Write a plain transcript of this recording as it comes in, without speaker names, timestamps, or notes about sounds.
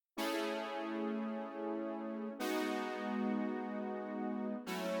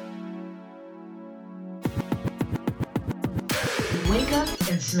Wake up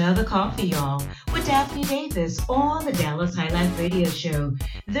and smell the coffee, y'all, with Daphne Davis on the Dallas Highlight Radio Show.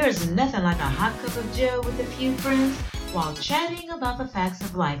 There's nothing like a hot cup of joe with a few friends while chatting about the facts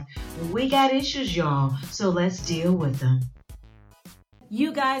of life. We got issues, y'all, so let's deal with them.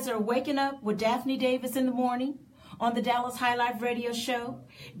 You guys are waking up with Daphne Davis in the morning on the Dallas Highlight Radio Show,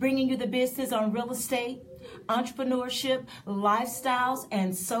 bringing you the business on real estate, entrepreneurship, lifestyles,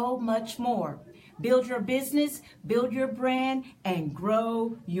 and so much more. Build your business, build your brand, and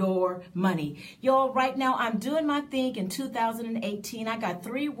grow your money. Y'all, right now, I'm doing my thing in 2018. I got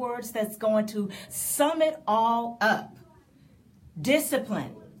 3 words that's going to sum it all up.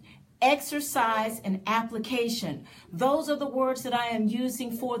 Discipline, exercise, and application. Those are the words that I am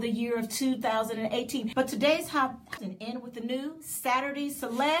using for the year of 2018. But today's hot and end with the new Saturday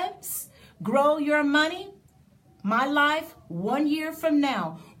celebs. Grow your money. My life 1 year from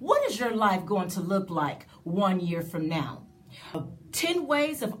now. What is your life going to look like 1 year from now? 10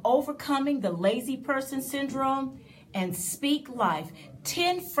 ways of overcoming the lazy person syndrome, and speak life.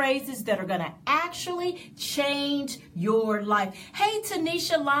 10 phrases that are going to actually change your life. Hey,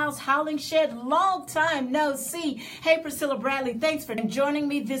 Tanisha Lyles, Howling Shed, long time no see. Hey, Priscilla Bradley, thanks for joining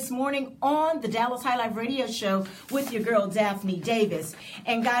me this morning on the Dallas Highlight Radio Show with your girl, Daphne Davis.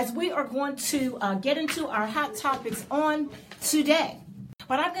 And guys, we are going to get into our hot topics on today.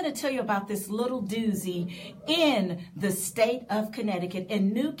 But I'm going to tell you about this little doozy in the state of Connecticut,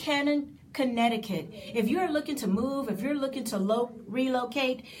 in New Canaan, Connecticut. If you're looking to move, if you're looking to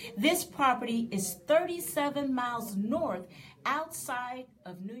relocate, this property is 37 miles north outside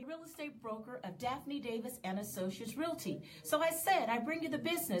of New York. Real estate broker of Daphne Davis and Associates Realty. So I said, I bring you the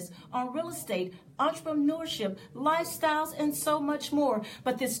business on real estate, entrepreneurship, lifestyles, and so much more.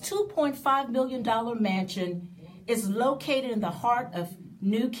 But this $2.5 million mansion is located in the heart of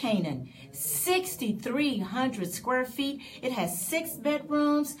New Canaan, 6,300 square feet. It has 6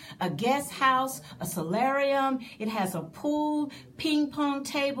 bedrooms, a guest house, a solarium. It has a pool, ping pong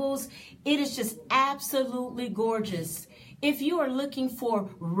tables. It is just absolutely gorgeous. If you are looking for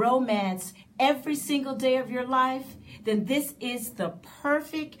romance every single day of your life, then this is the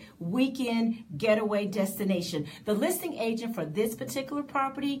perfect weekend getaway destination. The listing agent for this particular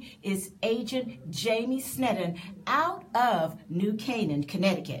property is Agent Jamie Sneddon out of New Canaan,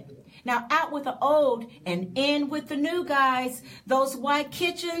 Connecticut. Now, out with the old and in with the new, guys. Those white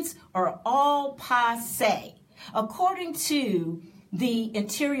kitchens are all passé. According to the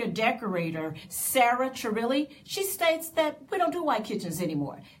interior decorator, Sarah Chirilli, she states that we don't do white kitchens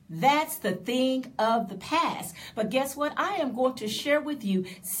anymore. That's the thing of the past. But guess what? I am going to share with you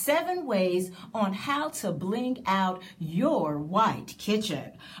 7 ways on how to bling out your white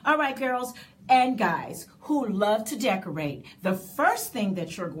kitchen. All right, girls and guys who love to decorate, the first thing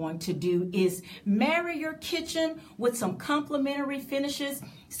that you're going to do is marry your kitchen with some complimentary finishes.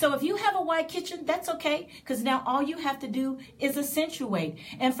 So if you have a white kitchen, that's okay, because now all you have to do is accentuate.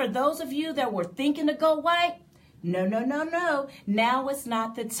 And for those of you that were thinking to go white, no. Now is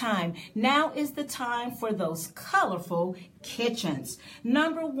not the time. Now is the time for those colorful kitchens.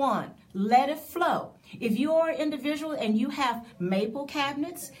 Number 1, let it flow. If you are an individual and you have maple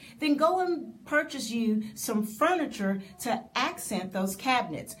cabinets, then go and purchase you some furniture to accent those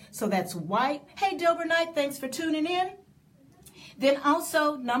cabinets. So that's white. Hey, Dilbert Knight, thanks for tuning in. Then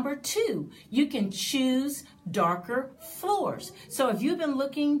also, number 2, you can choose darker floors. So if you've been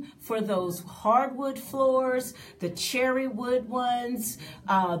looking for those hardwood floors, the cherry wood ones,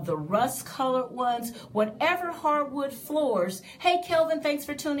 the rust colored ones, whatever hardwood floors, hey Kelvin, thanks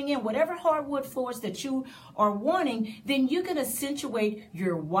for tuning in, whatever hardwood floors that you are wanting, then you can accentuate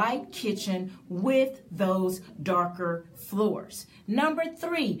your white kitchen with those darker floors. Number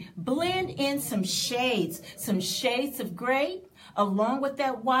 3, blend in some shades of gray, along with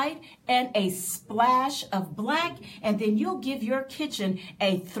that white and a splash of black, and then you'll give your kitchen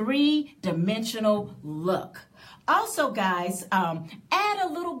a 3-dimensional look. Also, guys, add a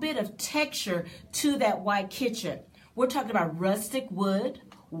little bit of texture to that white kitchen. We're talking about rustic wood,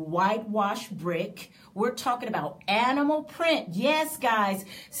 whitewashed brick. We're talking about animal print. Yes, guys.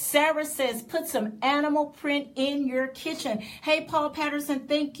 Sarah says put some animal print in your kitchen. Hey, Paul Patterson,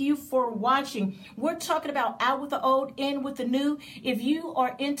 thank you for watching. We're talking about out with the old, in with the new. If you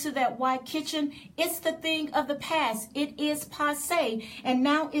are into that white kitchen, it's the thing of the past. It is passé. And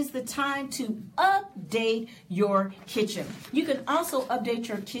now is the time to update your kitchen. You can also update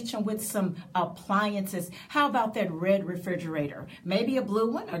your kitchen with some appliances. How about that red refrigerator? Maybe a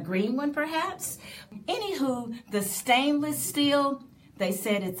blue one, a green one perhaps. Anywho, the stainless steel, They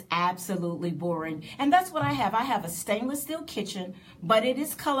said it's absolutely boring. And that's what I have. I have a stainless steel kitchen, but it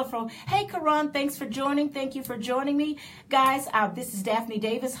is colorful. Hey, Karan, thanks for joining. Thank you for joining me. Guys, this is Daphne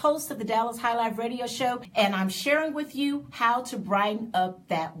Davis, host of the Dallas High Life Radio Show, and I'm sharing with you how to brighten up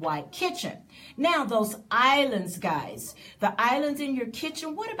that white kitchen. Now, those islands, guys, the islands in your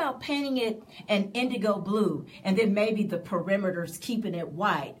kitchen, what about painting it an indigo blue and then maybe the perimeters keeping it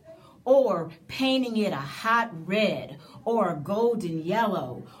white? Or painting it a hot red or a golden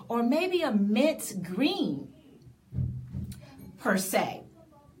yellow or maybe a mint green per se.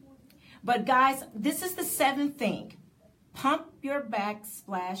 But guys, this is the seventh thing. Pump your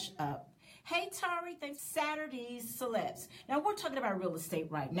backsplash up. Hey, Tari, thanks. Saturday's celebs. Now, we're talking about real estate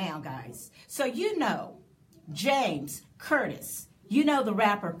right now, guys. So you know James Curtis. You know the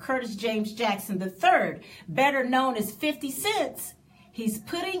rapper Curtis James Jackson III, better known as 50 Cent. He's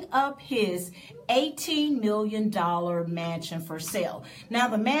putting up his $18 million mansion for sale. Now,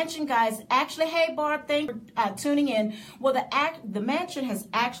 the mansion, guys, actually, hey, Barb, thanks for tuning in. Well, the mansion has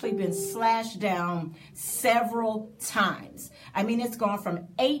actually been slashed down several times. I mean, it's gone from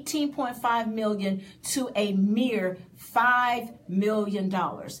 $18.5 million to a mere $5 million.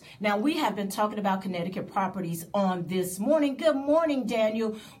 Now, we have been talking about Connecticut properties on this morning. Good morning,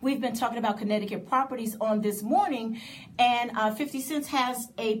 Daniel. We've been talking about Connecticut properties on this morning, and 50 Cent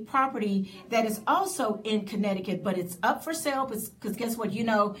has a property that is also in Connecticut, but it's up for sale because guess what? You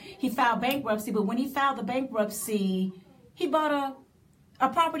know, he filed bankruptcy, but when he filed the bankruptcy, he bought a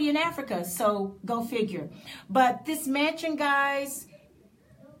property in Africa, so go figure. But this mansion, guys,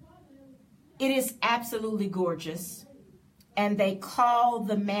 it is absolutely gorgeous. And they call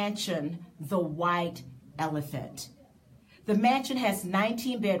the mansion the White Elephant. The mansion has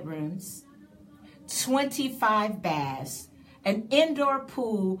 19 bedrooms, 25 baths, an indoor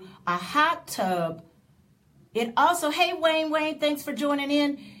pool, a hot tub. It also, hey, Wayne, thanks for joining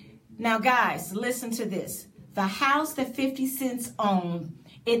in. Now, guys, listen to this. The house that 50 Cent owned,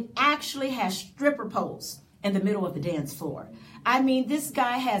 it actually has stripper poles in the middle of the dance floor. I mean, this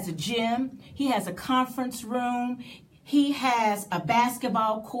guy has a gym. He has a conference room. He has a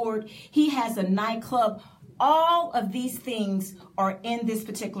basketball court. He has a nightclub. All of these things are in this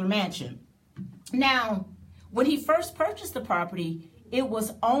particular mansion. Now, when he first purchased the property, it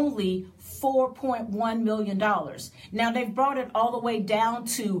was only $4.1 million. Now, they've brought it all the way down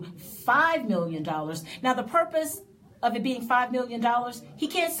to $5 million. Now, the purpose of it being $5 million, he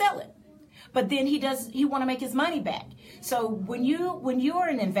can't sell it. But then he want to make his money back. So when you are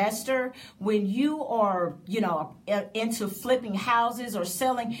an investor, when you are, into flipping houses or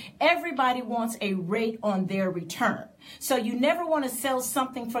selling, everybody wants a rate on their return. So you never want to sell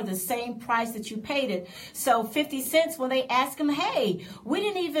something for the same price that you paid it. So 50 Cent, when they ask him, hey, we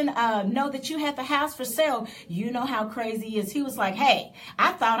didn't even know that you had the house for sale. You know how crazy he is. He was like, hey,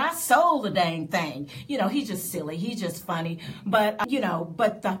 I thought I sold the dang thing. He's just silly. He's just funny. But,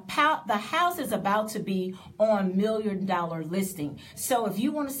 but the house is about to be on $1 million listing. So if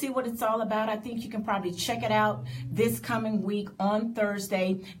you want to see what it's all about, I think you can probably check it out this coming week on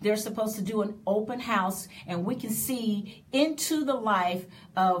Thursday. They're supposed to do an open house, and we can see into the life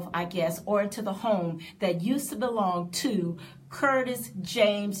of, or into the home that used to belong to Curtis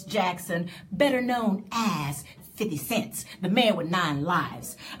James Jackson, better known as 50 Cent, the man with 9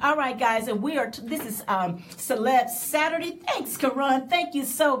 lives. All right, guys, and this is Celeb Saturday. Thanks, Karan. Thank you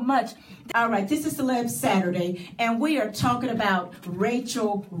so much. All right, this is Celeb Saturday, and we are talking about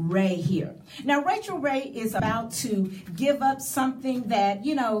Rachel Ray here. Now, Rachel Ray is about to give up something that,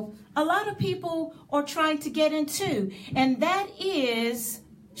 a lot of people are trying to get into, and that is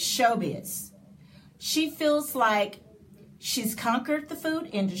showbiz. She feels like she's conquered the food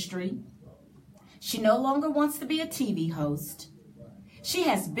industry. She no longer wants to be a TV host. She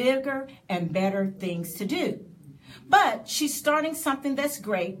has bigger and better things to do. But she's starting something that's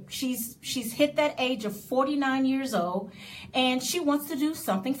great. She's hit that age of 49 years old, and she wants to do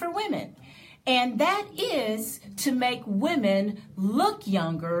something for women. And that is to make women look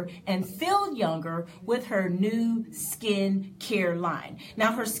younger and feel younger with her new skin care line.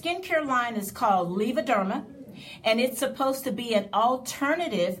 Now, her skin care line is called Levoderma, and it's supposed to be an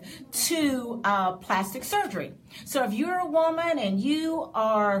alternative to plastic surgery. So if you're a woman and you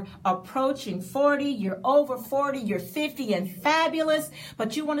are approaching 40, you're over 40, you're 50 and fabulous,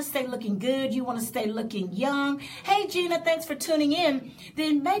 but you want to stay looking good, you want to stay looking young. Hey, Gina, thanks for tuning in.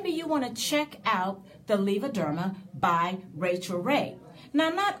 Then maybe you want to check out the Levoderma by Rachel Ray. Now,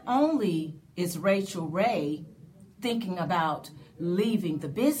 not only is Rachel Ray thinking about leaving the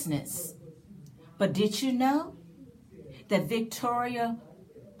business, but did you know that Victoria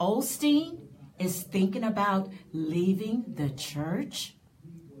Olstein is thinking about leaving the church?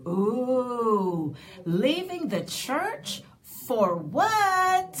 Ooh, leaving the church? For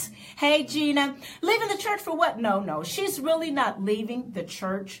what? Hey, Gina, leaving the church for what? No, she's really not leaving the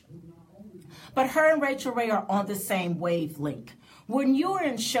church. But her and Rachel Ray are on the same wavelength. When you're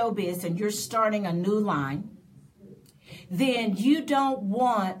in showbiz and you're starting a new line, then you don't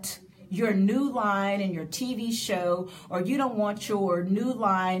want your new line in your TV show, or you don't want your new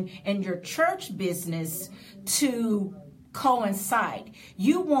line in your church business to coincide.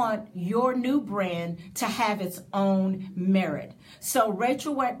 You want your new brand to have its own merit. So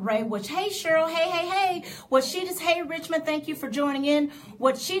Rachel Ray, which, hey Cheryl, hey, what she just, hey Richmond, thank you for joining in.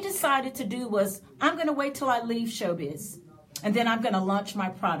 What she decided to do was, I'm going to wait till I leave showbiz, and then I'm going to launch my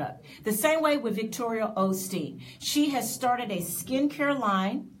product. The same way with Victoria Osteen. She has started a skincare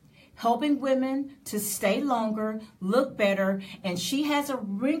line, helping women to stay longer, look better, and she has a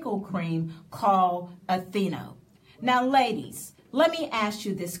wrinkle cream called Athena. Now, ladies, let me ask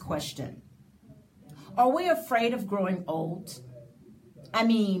you this question. Are we afraid of growing old? I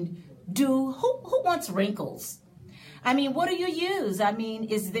mean, who wants wrinkles? I mean, what do you use? I mean,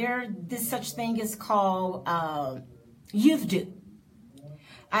 is there this such thing as called youth dew?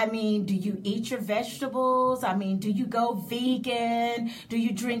 I mean, do you eat your vegetables? I mean, do you go vegan? Do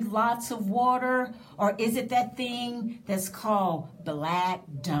you drink lots of water? Or is it that thing that's called black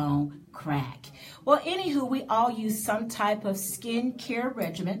don't crack? Well, anywho, we all use some type of skincare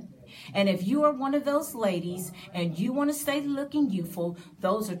regimen. And if you are one of those ladies and you want to stay looking youthful,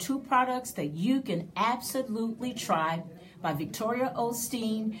 those are two products that you can absolutely try by Victoria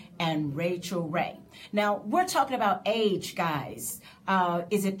Osteen and Rachel Ray. Now, we're talking about age, guys.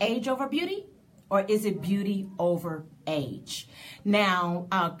 Is it age over beauty, or is it beauty over age? Now,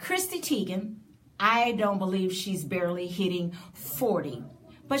 Chrissy Teigen, I don't believe she's barely hitting 40,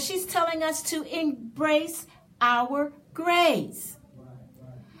 but she's telling us to embrace our grays.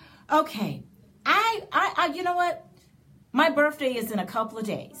 Okay, I you know what? My birthday is in a couple of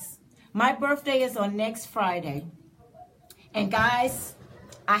days. My birthday is on next Friday. And guys,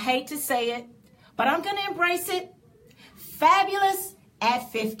 I hate to say it, but I'm going to embrace it. Fabulous at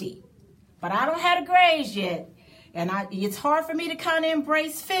 50. But I don't have the grays yet. And it's hard for me to kind of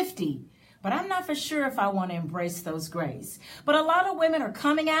embrace 50. But I'm not for sure if I want to embrace those grays. But a lot of women are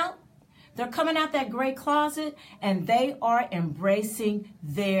coming out. They're coming out that gray closet, and they are embracing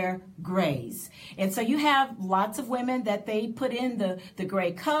their grays. And so you have lots of women that they put in the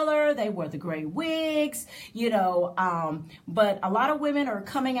gray color. They wear the gray wigs, you know. But a lot of women are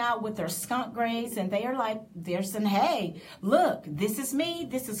coming out with their skunk grays, and they are like, they're saying, hey, look, this is me.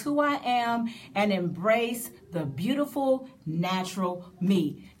 This is who I am, and embrace the beautiful, natural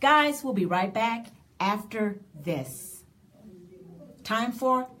me. Guys, we'll be right back after this. Time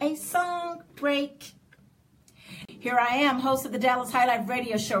for a song break. Here I am, host of the Dallas High Life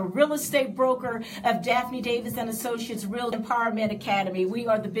Radio Show, real estate broker of Daphne Davis and Associates Real Empowerment Academy. We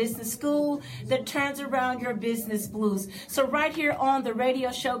are the business school that turns around your business blues. So right here on the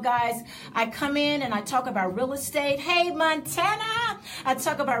radio show, guys, I come in and I talk about real estate. Hey, Montana! I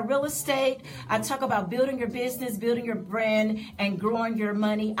talk about real estate. I talk about building your business, building your brand, and growing your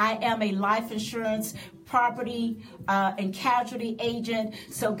money. I am a life insurance property and casualty agent.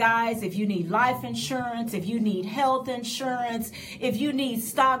 So guys, if you need life insurance, if you need health insurance, if you need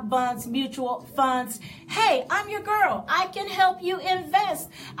stock bonds, mutual funds, hey, I'm your girl. I can help you invest.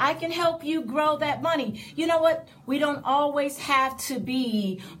 I can help you grow that money. You know what? We don't always have to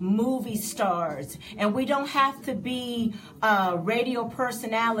be movie stars, and we don't have to be radio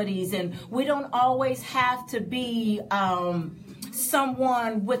personalities, and we don't always have to be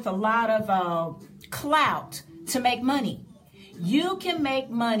someone with a lot of clout to make money. You can make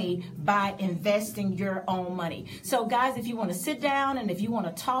money by investing your own money. So guys, if you want to sit down and if you want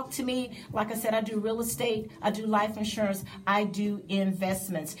to talk to me, like I said, I do real estate, I do life insurance, I do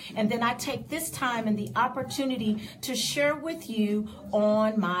investments. And then I take this time and the opportunity to share with you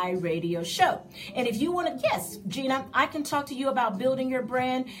on my radio show. And if you want to, yes, Gina, I can talk to you about building your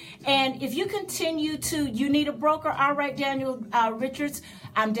brand. And if you continue to, you need a broker, all right, Daniel Richards,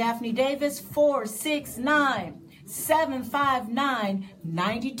 I'm Daphne Davis,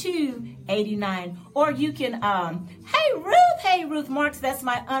 469-759-9289. Or you can, hey Ruth Marks, that's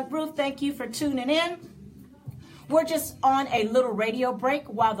my Aunt Ruth. Thank you for tuning in. We're just on a little radio break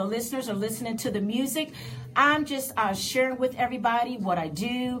while the listeners are listening to the music. I'm just sharing with everybody what I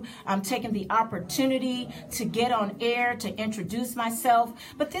do. I'm taking the opportunity to get on air, to introduce myself.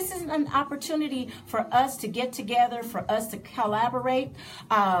 But this is an opportunity for us to get together, for us to collaborate.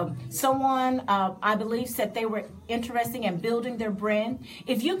 Someone, I believe, said they were interested in building their brand.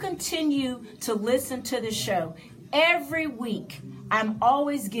 If you continue to listen to the show, every week I'm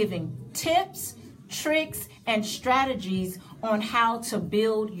always giving tips, tricks, and strategies on how to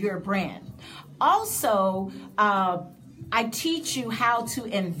build your brand. Also, I teach you how to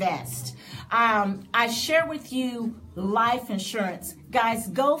invest. I share with you life insurance. Guys,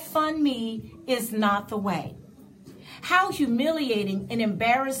 GoFundMe is not the way. How humiliating and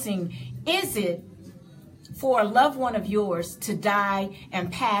embarrassing is it for a loved one of yours to die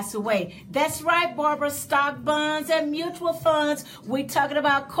and pass away? That's right, Barbara. Stock bonds and mutual funds. We talking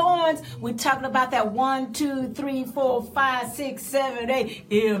about coins. We talking about that 1, 2, 3, 4, 5, 6, 7, 8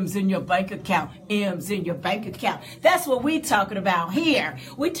 M's in your bank account. M's in your bank account. That's what we talking about here.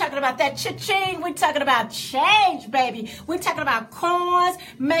 We talking about that cha-ching. We talking about change, baby. We talking about coins.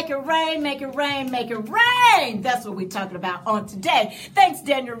 Make it rain, make it rain, make it rain. That's what we talking about on today. Thanks,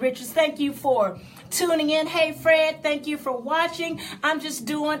 Daniel Richards. Thank you for tuning in. Hey, Fred, thank you for watching. I'm just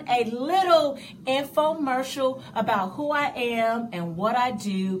doing a little infomercial about who I am and what I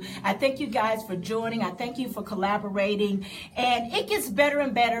do. I thank you guys for joining. I thank you for collaborating. And it gets better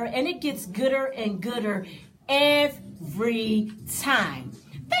and better, and it gets gooder and gooder every time.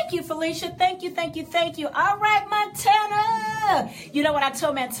 Thank you, Felicia. Thank you, thank you, thank you. All right, Montana. You know what I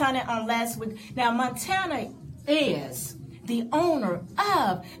told Montana on last week? Now, Montana is the owner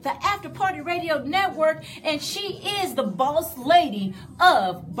of the After Party Radio Network, and she is the boss lady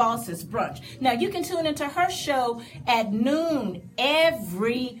of Boss's Brunch. Now, you can tune into her show at noon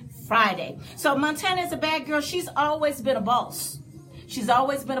every Friday. So Montana is a bad girl. She's always been a boss. She's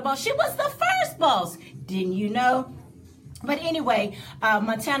always been a boss. She was the first boss. Didn't you know? But anyway,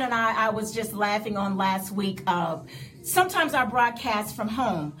 Montana and I was just laughing on last week. Sometimes I broadcast from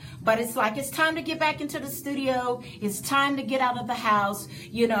home, but it's like it's time to get back into the studio. It's time to get out of the house,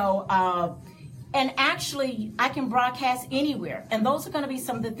 you know, and actually I can broadcast anywhere. And those are going to be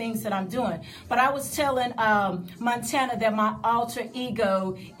some of the things that I'm doing. But I was telling Montana that my alter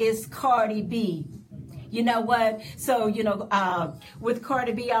ego is Cardi B. You know what? So, you know, with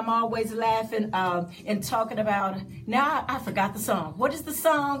Cardi B, I'm always laughing and talking about. Now I forgot the song. What is the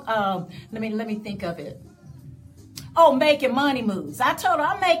song? Let me think of it. Oh, making money moves. I told her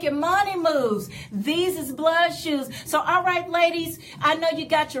I'm making money moves. These is blood shoes. So, all right, ladies, I know you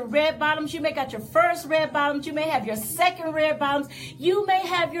got your red bottoms. You may got your first red bottoms. You may have your second red bottoms. You may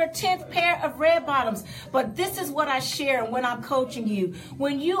have your 10th pair of red bottoms. But this is what I share when I'm coaching you.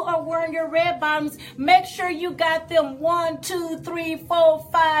 When you are wearing your red bottoms, make sure you got them 1, 2, 3, 4,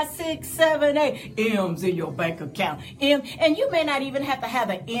 5, 6, 7, 8 M's in your bank account. And you may not even have to have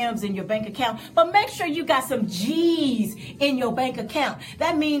the M's in your bank account, but make sure you got some G's in your bank account.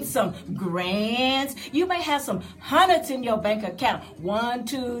 That means some grands. You may have some hundreds in your bank account. 1,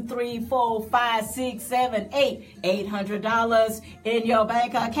 2, 3, 4, 5, 6, 7, 8 $800 in your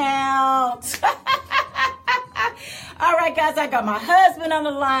bank account. All right, guys, I got my husband on the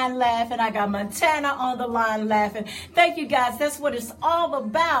line laughing. I got Montana on the line laughing. Thank you, guys. That's what it's all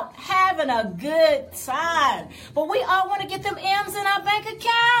about, having a good time. But we all want to get them M's in our bank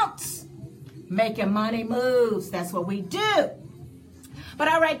accounts. Making money moves. That's what we do. But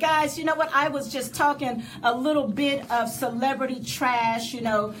all right, guys, you know what? I was just talking a little bit of celebrity trash. You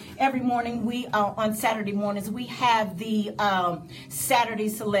know, every morning on Saturday mornings, we have the Saturday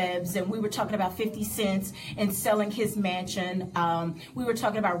Celebs, and we were talking about 50 Cent and selling his mansion. We were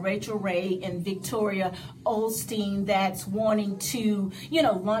talking about Rachel Ray and Victoria Olstein that's wanting to, you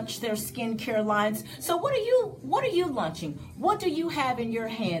know, launch their skincare lines. So what are you launching? What do you have in your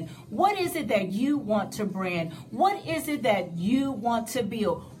hand? What is it that you want to brand? What is it that you want to build?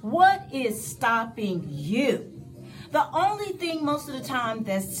 What is stopping you? The only thing most of the time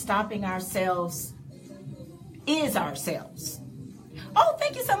that's stopping ourselves is ourselves. Oh,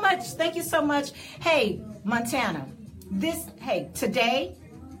 thank you so much. Thank you so much. Hey, Montana, today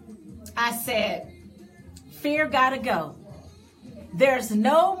I said, fear gotta go. There's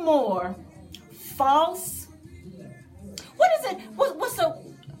no more false, what is it? What's the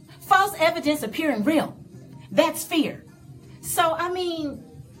false evidence appearing real? That's fear. So, I mean,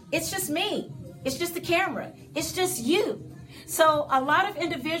 it's just me. It's just the camera. It's just you. So a lot of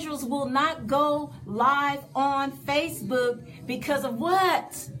individuals will not go live on Facebook because of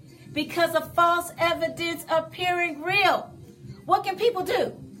what? Because of false evidence appearing real. What can people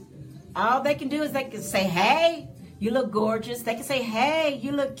do? All they can do is they can say, hey, you look gorgeous. They can say, hey,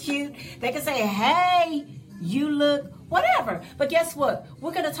 you look cute. They can say, hey, you look whatever. But guess what?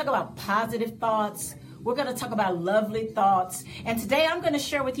 We're going to talk about positive thoughts. We're going to talk about lovely thoughts. And today I'm going to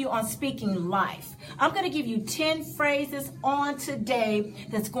share with you on speaking life. I'm going to give you 10 phrases on today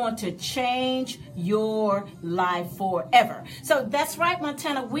that's going to change your life forever. So that's right,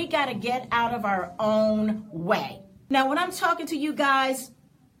 Montana. We got to get out of our own way. Now, when I'm talking to you guys,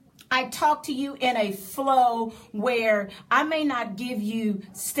 I talk to you in a flow where I may not give you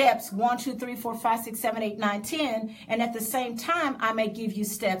steps 1, 2, 3, 4, 5, 6, 7, 8, 9, 10. And at the same time, I may give you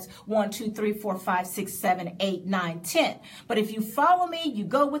steps 1, 2, 3, 4, 5, 6, 7, 8, 9, 10. But if you follow me, you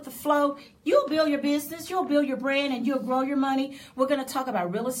go with the flow, you'll build your business, you'll build your brand, and you'll grow your money. We're going to talk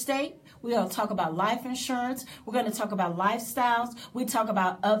about real estate. We're going to talk about life insurance. We're going to talk about lifestyles. We talk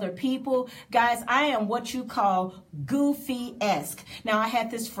about other people. Guys, I am what you call goofy-esque. Now, I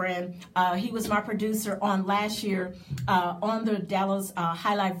had this friend. He was my producer on last year on the Dallas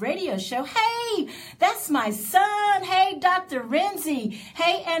High Life radio show. Hey, that's my son. Hey, Dr. Renzi.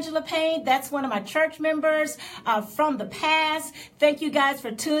 Hey, Angela Payne. That's one of my church members from the past. Thank you guys for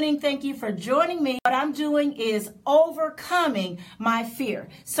tuning. Thank you for joining me. What I'm doing is overcoming my fear.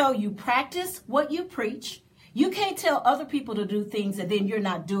 So you practice what you preach. You can't tell other people to do things and then you're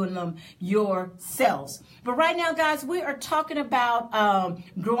not doing them yourselves. But right now, guys, we are talking about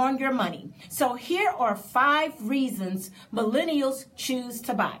growing your money. So here are 5 reasons millennials choose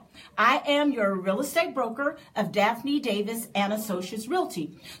to buy. I am your real estate broker of Daphne Davis and Associates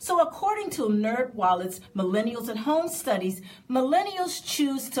Realty. So according to NerdWallet's Millennials and Home Studies, millennials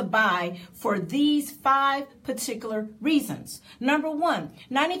choose to buy for these 5 particular reasons. Number 1,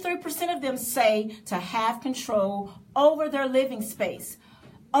 93% of them say to have control over their living space.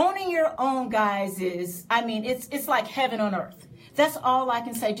 Owning your own, guys, it's like heaven on earth. That's all I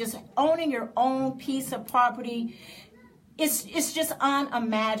can say. Just owning your own piece of property. It's just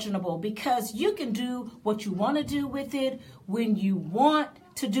unimaginable because you can do what you want to do with it when you want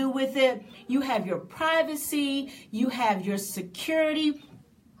to do with it. You have your privacy. You have your security.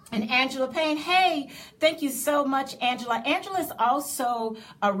 And Angela Payne, hey, thank you so much, Angela. Angela is also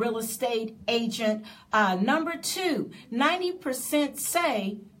a real estate agent. Number 2, 90%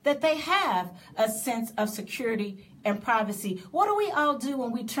 say that they have a sense of security and privacy. What do we all do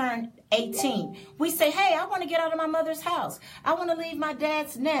when we turn 18? We say, hey, I want to get out of my mother's house. I want to leave my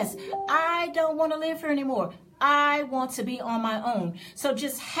dad's nest. I don't want to live here anymore. I want to be on my own. So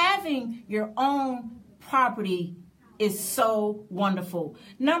just having your own property is so wonderful.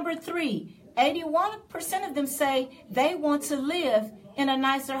 Number 3, 81% of them say they want to live in a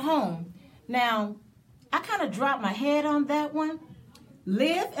nicer home. Now, I kind of dropped my head on that one.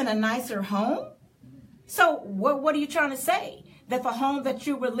 Live in a nicer home? So what are you trying to say? That the home that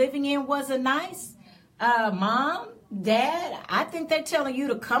you were living in wasn't nice? Mom, Dad, I think they're telling you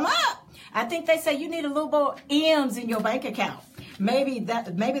to come up. I think they say you need a little more M's in your bank account. Maybe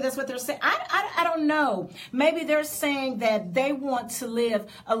that's what they're saying. I don't know. Maybe they're saying that they want to live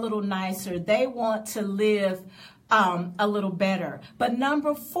a little nicer. They want to live a little better. But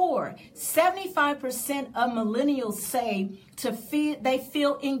number 4, 75% of millennials say they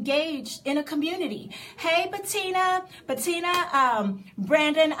feel engaged in a community. Hey, Bettina,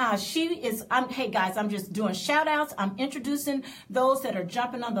 Brandon, hey guys, I'm just doing shout outs. I'm introducing those that are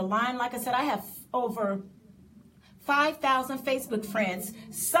jumping on the line. Like I said, I have over 5,000 Facebook friends.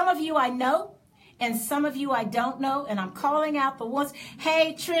 Some of you I know and some of you I don't know. And I'm calling out the ones.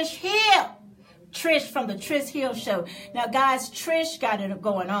 Hey, Trish Hill. Trish from the Trish Hill Show. Now, guys, Trish got it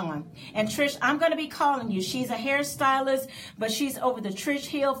going on. And Trish, I'm going to be calling you. She's a hairstylist, but she's over the Trish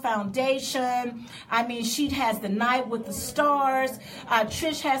Hill Foundation. I mean, she has the Night with the Stars.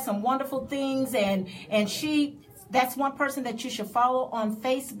 Trish has some wonderful things, and that's one person that you should follow on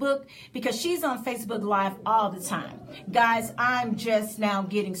Facebook because she's on Facebook Live all the time. Guys, I'm just now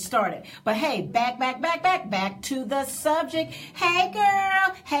getting started. But hey, back to the subject. Hey,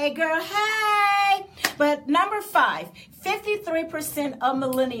 girl. Hey. But number 5, 53% of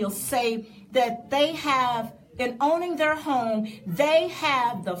millennials say that they have, in owning their home, they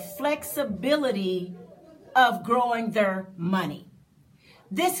have the flexibility of growing their money.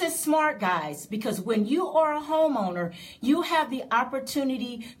 This is smart, guys, because when you are a homeowner, you have the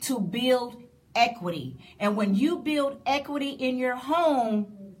opportunity to build equity. And when you build equity in your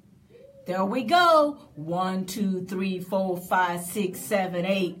home, there we go. 1, 2, 3, 4, 5, 6, 7,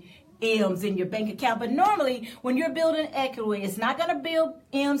 8 M's in your bank account. But normally, when you're building equity, it's not going to build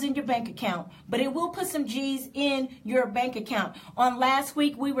M's in your bank account, but it will put some G's in your bank account. On last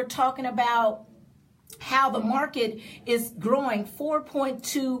week, we were talking about how the market is growing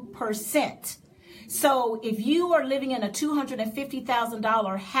 4.2%. So if you are living in a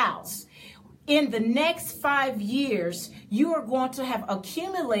 $250,000 house, in the next 5 years, you are going to have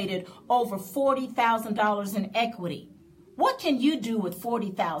accumulated over $40,000 in equity. What can you do with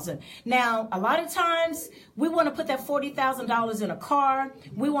 $40,000? Now, a lot of times we want to put that $40,000 in a car.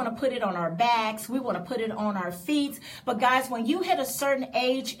 We want to put it on our backs. We want to put it on our feet. But guys, when you hit a certain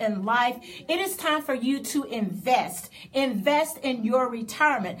age in life, it is time for you to invest in your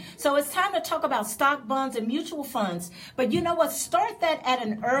retirement. So it's time to talk about stock, bonds, and mutual funds. But you know what? Start that at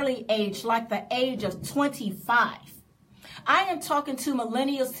an early age, like the age of 25. I am talking to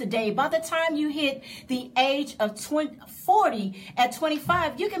millennials today. By the time you hit the age of 40 at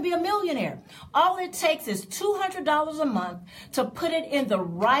 25, you can be a millionaire. All it takes is $200 a month to put it in the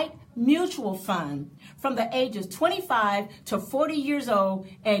right mutual fund from the age of 25 to 40 years old,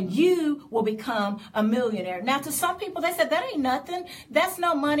 and you will become a millionaire. Now, to some people, they said, that ain't nothing. That's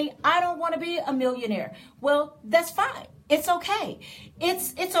no money. I don't want to be a millionaire. Well, that's fine. It's okay.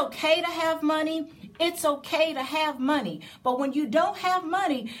 It's okay to have money. It's okay to have money. But when you don't have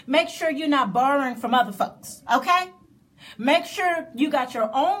money, make sure you're not borrowing from other folks. Okay? Make sure you got your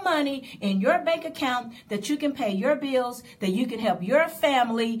own money in your bank account that you can pay your bills, that you can help your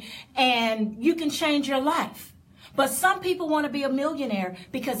family, and you can change your life. But some people want to be a millionaire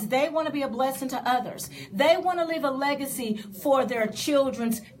because they want to be a blessing to others. They want to leave a legacy for their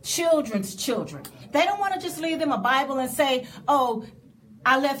children's children. They don't want to just leave them a Bible and say, oh,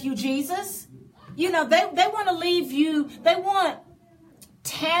 I left you Jesus. You know, they want to leave you, they want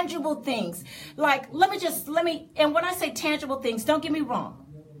tangible things. Like, and when I say tangible things, don't get me wrong.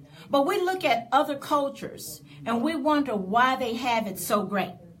 But we look at other cultures and we wonder why they have it so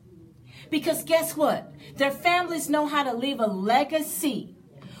great. Because guess what? Their families know how to leave a legacy.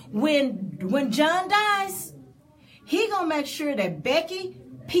 When John dies, he gonna make sure that Becky,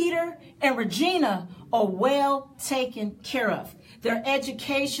 Peter, and Regina are well taken care of. Their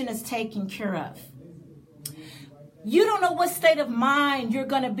education is taken care of. You don't know what state of mind you're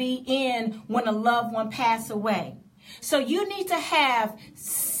going to be in when a loved one passes away. So you need to have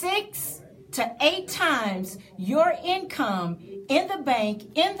 6 to 8 times your income in the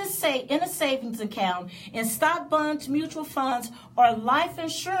bank, in a savings account, in stock, bonds, mutual funds, or life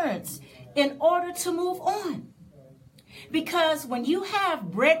insurance in order to move on. Because when you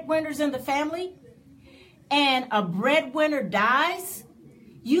have breadwinners in the family, and a breadwinner dies,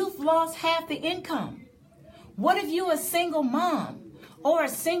 you've lost half the income. What if you're a single mom or a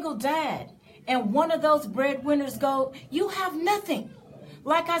single dad and one of those breadwinners go, you have nothing?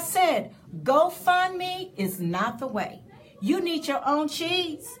 Like I said, GoFundMe is not the way. You need your own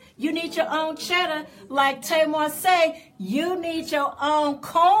cheese. You need your own cheddar. Like Tamar say, you need your own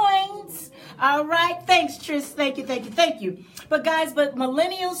coins. All right. Thanks, Trish. Thank you. But guys,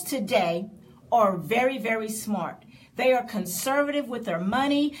 millennials today are very, very smart. They are conservative with their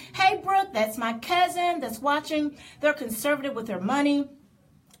money. Hey, Brooke, that's my cousin that's watching. They're conservative with their money.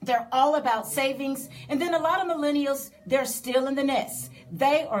 They're all about savings. And then a lot of millennials, they're still in the nest.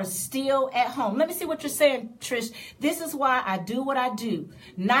 They are still at home. Let me see what you're saying, Trish. This is why I do what I do.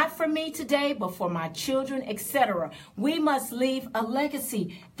 Not for me today, but for my children, etc. We must leave a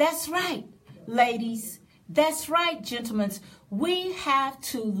legacy. That's right, ladies. That's right, gentlemen. We have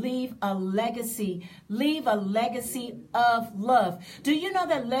to leave a legacy of love. Do you know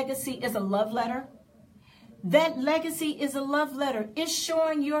that legacy is a love letter? That legacy is a love letter. It's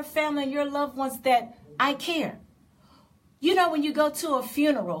showing your family and your loved ones that I care. You know, when you go to a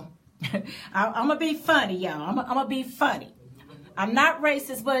funeral, I'm going to be funny, y'all. I'm going to be funny. I'm not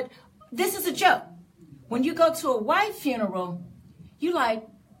racist, but this is a joke. When you go to a white funeral, you like,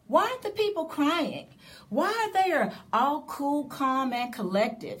 why aren't the people crying? Why are they all cool, calm, and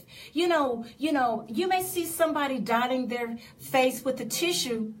collective? You know, you may see somebody dotting their face with a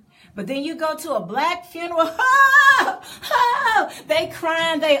tissue, but then you go to a black funeral, they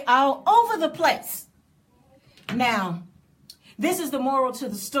crying, they all over the place. Now, this is the moral to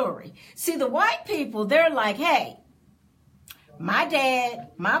the story. See, the white people, they're like, hey, my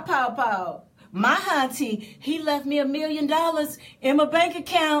dad, my pawpaw, my auntie, he left me $1 million in my bank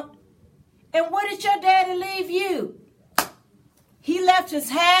account. And what did your daddy leave you? He left his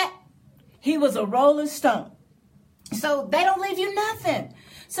hat. He was a Rolling Stone. So they don't leave you nothing.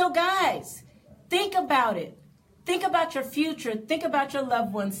 So guys, think about it. Think about your future. Think about your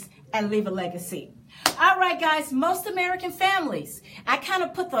loved ones and leave a legacy. All right, guys, most American families, I kind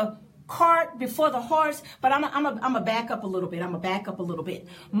of put the cart before the horse, but I'm a back up a little bit.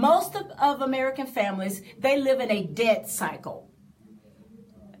 Most of American families, they live in a debt cycle.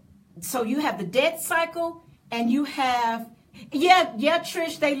 So you have the debt cycle and you have, yeah,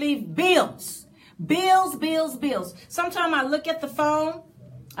 Trish, they leave bills. Bills, bills, bills. Sometimes I look at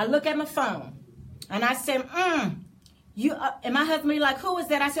my phone, and I say, and my husband be like, who is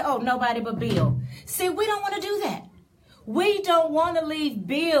that? I said, oh, nobody but Bill. See, we don't want to do that. We don't want to leave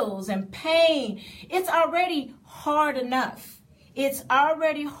bills and pain. It's already hard enough. It's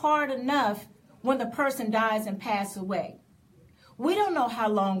already hard enough when the person dies and passes away. We don't know how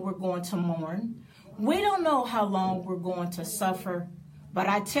long we're going to mourn. We don't know how long we're going to suffer. But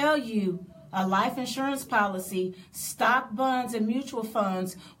I tell you, a life insurance policy, stock bonds, and mutual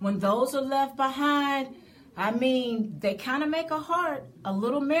funds, when those are left behind, I mean, they kind of make a heart a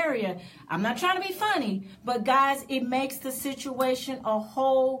little merrier. I'm not trying to be funny, but guys, it makes the situation a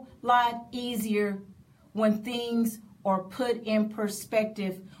whole lot easier when things are put in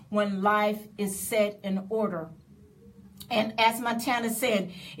perspective, when life is set in order. And as Montana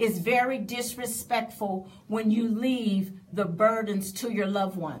said, it's very disrespectful when you leave the burdens to your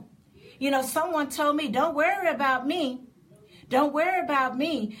loved one. You know, someone told me, don't worry about me. Don't worry about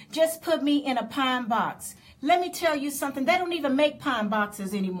me. Just put me in a pine box. Let me tell you something. They don't even make pine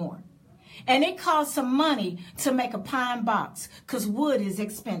boxes anymore. And it costs some money to make a pine box because wood is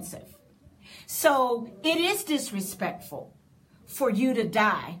expensive. So it is disrespectful for you to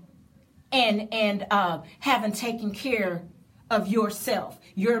die and haven't taken care of yourself,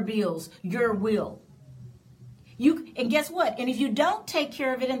 your bills, your will. And guess what? And if you don't take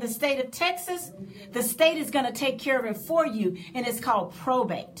care of it in the state of Texas, the state is going to take care of it for you, and it's called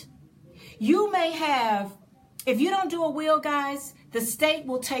probate. You may have, if you don't do a will, guys, the state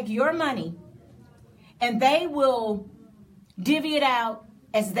will take your money and they will divvy it out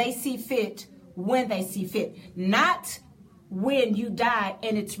as they see fit, when they see fit. Not when you die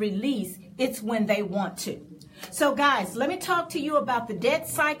and it's released, it's when they want to. So guys, let me talk to you about the debt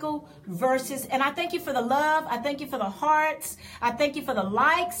cycle versus, and I thank you for the love. I thank you for the hearts. I thank you for the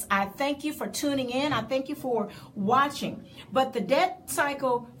likes. I thank you for tuning in. I thank you for watching. But the debt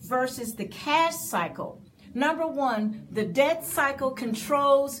cycle versus the cash cycle. Number one, the debt cycle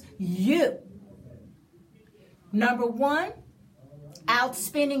controls you. Number one,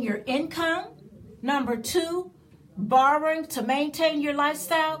 outspending your income. Number two, borrowing to maintain your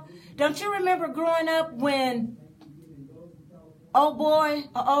lifestyle. Don't you remember growing up when old boy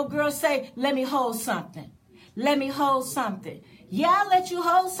or old girl say, let me hold something. Let me hold something. Yeah, I'll let you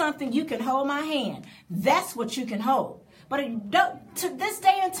hold something. You can hold my hand. That's what you can hold. But to this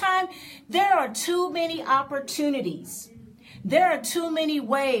day and time, there are too many opportunities. There are too many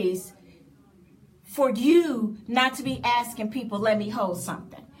ways for you not to be asking people, let me hold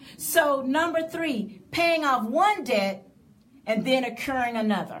something. So number three, paying off one debt and then incurring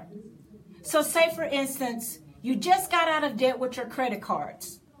another. So say, for instance, you just got out of debt with your credit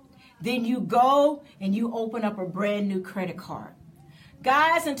cards. Then you go and you open up a brand new credit card.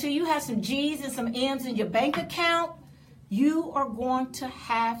 Guys, until you have some G's and some M's in your bank account, you are going to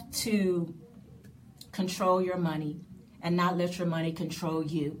have to control your money and not let your money control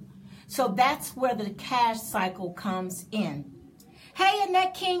you. So that's where the cash cycle comes in. Hey,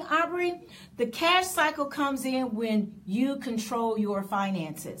 Annette King Aubrey, the cash cycle comes in when you control your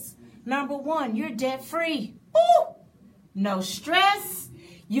finances. Number one, you're debt free. Ooh, no stress.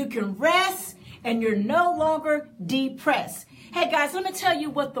 You can rest and you're no longer depressed. Hey guys, let me tell you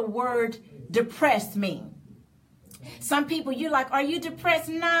what the word depressed means. Some people, you're like, are you depressed?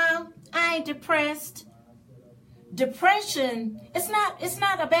 No, I ain't depressed. Depression, it's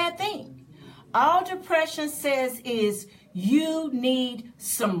not a bad thing. All depression says is you need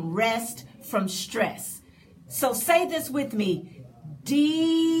some rest from stress. So say this with me.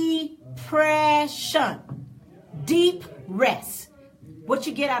 Depression. Deep rest. What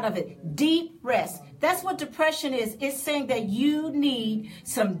you get out of it? Deep rest. That's what depression is. It's saying that you need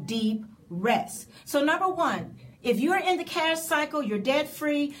some deep rest. So number one, if you're in the cash cycle, you're debt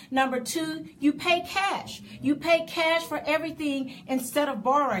free. Number two, you pay cash. You pay cash for everything instead of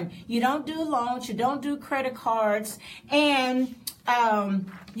borrowing. You don't do loans. You don't do credit cards. And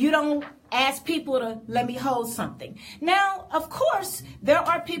you don't ask people to let me hold something. Now, of course, there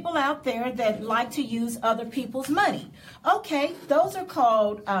are people out there that like to use other people's money. Okay, those are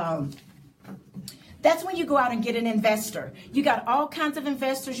called... that's when you go out and get an investor. You got all kinds of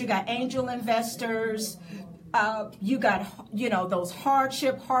investors. You got angel investors. You got, those hard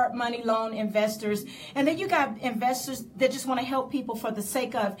money loan investors. And then you got investors that just want to help people for the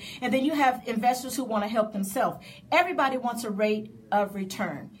sake of. And then you have investors who want to help themselves. Everybody wants a rate of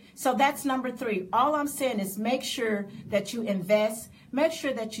return. So that's number three. All I'm saying is make sure that you invest, make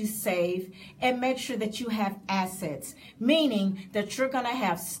sure that you save, and make sure that you have assets, meaning that you're going to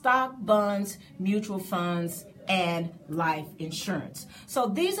have stock, bonds, mutual funds, and life insurance. So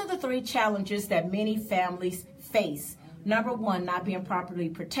these are the three challenges that many families face. Number one, not being properly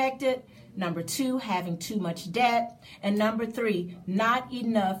protected. Number two, having too much debt. And number three, not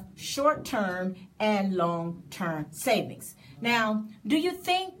enough short-term and long-term savings. Now, do you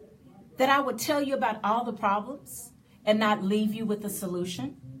think that I would tell you about all the problems and not leave you with a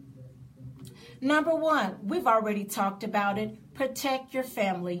solution? Number one, we've already talked about it. Protect your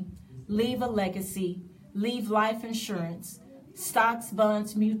family. Leave a legacy. Leave life insurance, stocks,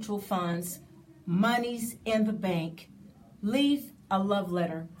 bonds, mutual funds, monies in the bank. Leave a love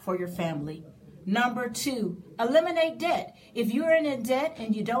letter for your family. Number two, eliminate debt. If you're in debt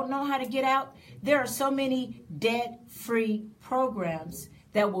and you don't know how to get out, there are so many debt-free programs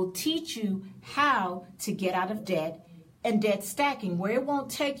that will teach you how to get out of debt and debt stacking, where it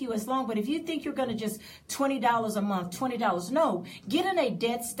won't take you as long. But if you think you're going to just $20 a month, $20, no, get in a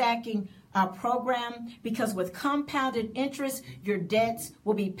debt stacking program, because with compounded interest, your debts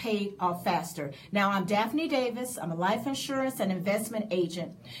will be paid off faster. Now, I'm Daphne Davis. I'm a life insurance and investment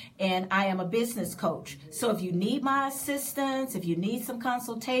agent, and I am a business coach. So if you need my assistance, if you need some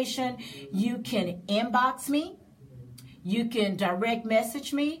consultation, you can inbox me. You can direct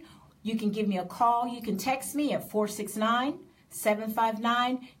message me. You can give me a call. You can text me at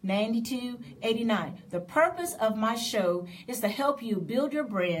 469-759-9289. The purpose of my show is to help you build your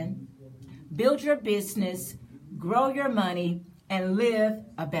brand, build your business, grow your money, and live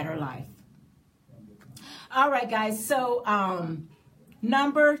a better life. All right, guys. So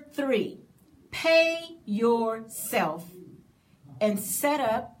number three, pay yourself and set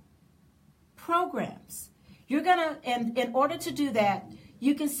up programs. You're going to, and in order to do that,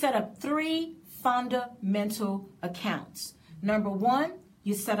 you can set up three fundamental accounts. Number one,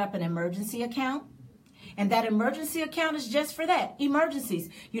 you set up an emergency account. And that emergency account is just for that, emergencies.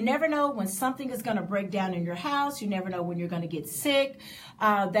 You never know when something is going to break down in your house. You never know when you're going to get sick.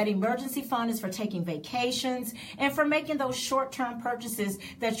 That emergency fund is for taking vacations and for making those short-term purchases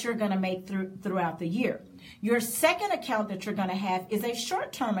that you're going to make throughout the year. Your second account that you're going to have is a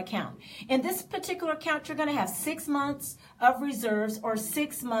short-term account. In this particular account, you're going to have 6 months of reserves or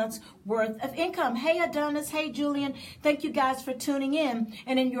 6 months worth of income. Hey, Adonis. Hey, Julian. Thank you guys for tuning in.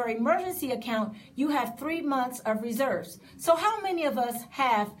 And in your emergency account, you have 3 months of reserves. So how many of us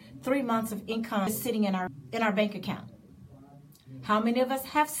have 3 months of income sitting in our bank account? How many of us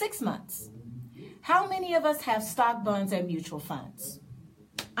have 6 months? How many of us have stock, bonds, and mutual funds?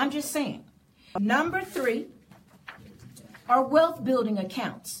 I'm just saying. Number three are wealth building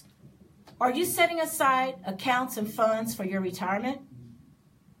accounts. Are you setting aside accounts and funds for your retirement?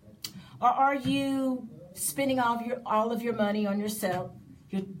 Or are you spending all of your money on yourself?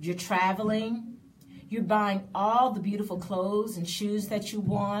 You're traveling. You're buying all the beautiful clothes and shoes that you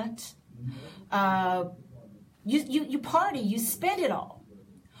want. You party. You spend it all.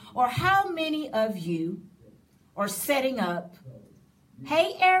 Or how many of you are setting up?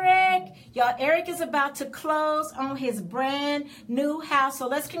 Hey, Eric. Y'all, Eric is about to close on his brand new house. So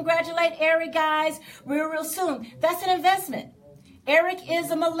let's congratulate Eric, guys, real soon. That's an investment. Eric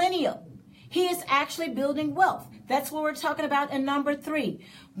is a millennial. He is actually building wealth. That's what we're talking about in number three.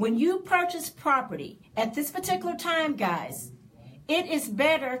 When you purchase property at this particular time, guys, it is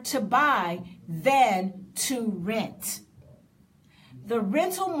better to buy than to rent. The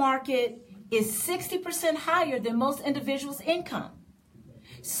rental market is 60% higher than most individuals' income.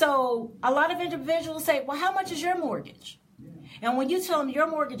 So a lot of individuals say, well, how much is your mortgage? And when you tell them your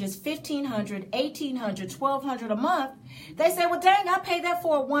mortgage is $1,500, $1,800, $1,200 a month, they say, well, dang, I pay that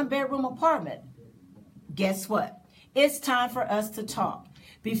for a 1-bedroom apartment. Guess what? It's time for us to talk.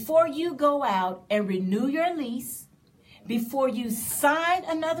 Before you go out and renew your lease, before you sign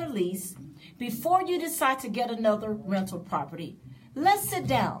another lease, before you decide to get another rental property, let's sit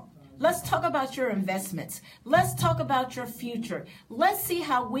down. Let's talk about your investments. Let's talk about your future. Let's see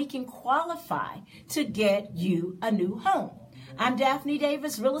how we can qualify to get you a new home. I'm Daphne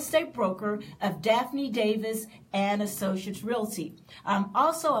Davis, real estate broker of Daphne Davis and Associates Realty. I'm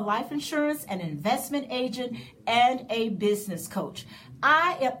also a life insurance and investment agent and a business coach.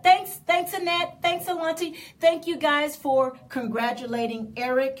 Thanks Annette, thanks Alante. Thank you guys for congratulating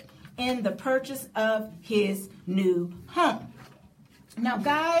Eric in the purchase of his new home. Now,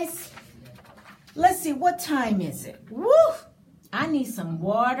 guys, let's see, what time is it? Woo! I need some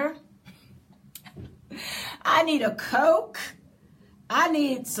water. I need a Coke. I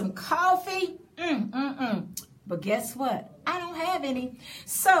need some coffee. But guess what? I don't have any.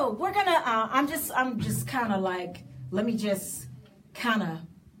 So we're gonna. I'm just kind of like, let me just kind of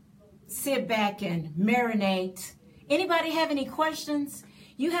sit back and marinate. Anybody have any questions?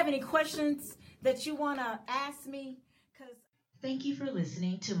 You have any questions that you want to ask me? Because Thank you for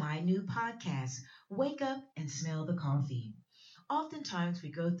listening to my new podcast, Wake Up and Smell the Coffee. Oftentimes,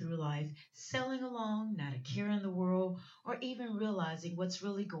 we go through life sailing along, not a care in the world, or even realizing what's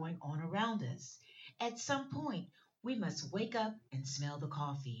really going on around us. At some point, we must wake up and smell the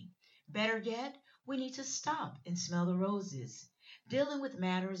coffee. Better yet, we need to stop and smell the roses. Dealing with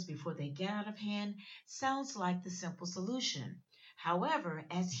matters before they get out of hand sounds like the simple solution. However,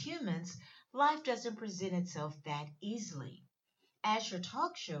 as humans, life doesn't present itself that easily. As your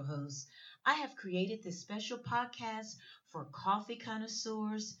talk show host, I have created this special podcast for coffee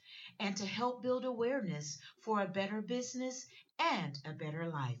connoisseurs and to help build awareness for a better business and a better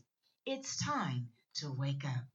life. It's time to wake up.